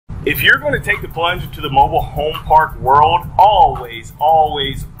If you're going to take the plunge into the mobile home park world, always,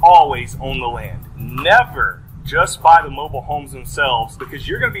 always, always own the land. Never just buy the mobile homes themselves, because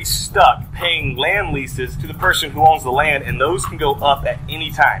you're going to be stuck paying land leases to the person who owns the land, and those can go up at any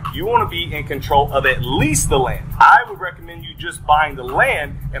time. You want to be in control of at least the land. I would recommend you just buying the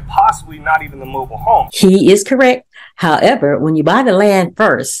land and possibly not even the mobile home. He is correct. However, when you buy the land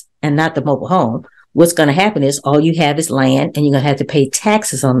first and not the mobile home, what's going to happen is all you have is land, and you're going to have to pay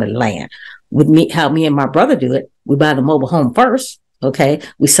taxes on the land. With me, how me and my brother do it, we buy the mobile home first. Okay,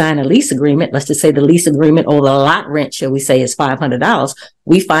 we sign a lease agreement. Let's just say the lease agreement or the lot rent, shall we say, is $500.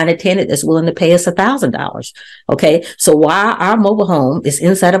 We find a tenant that's willing to pay us $1,000. Okay, so while our mobile home is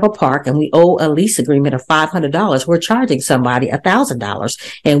inside of a park and we owe a lease agreement of $500, we're charging somebody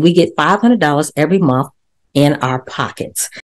 $1,000, and we get $500 every month in our pockets.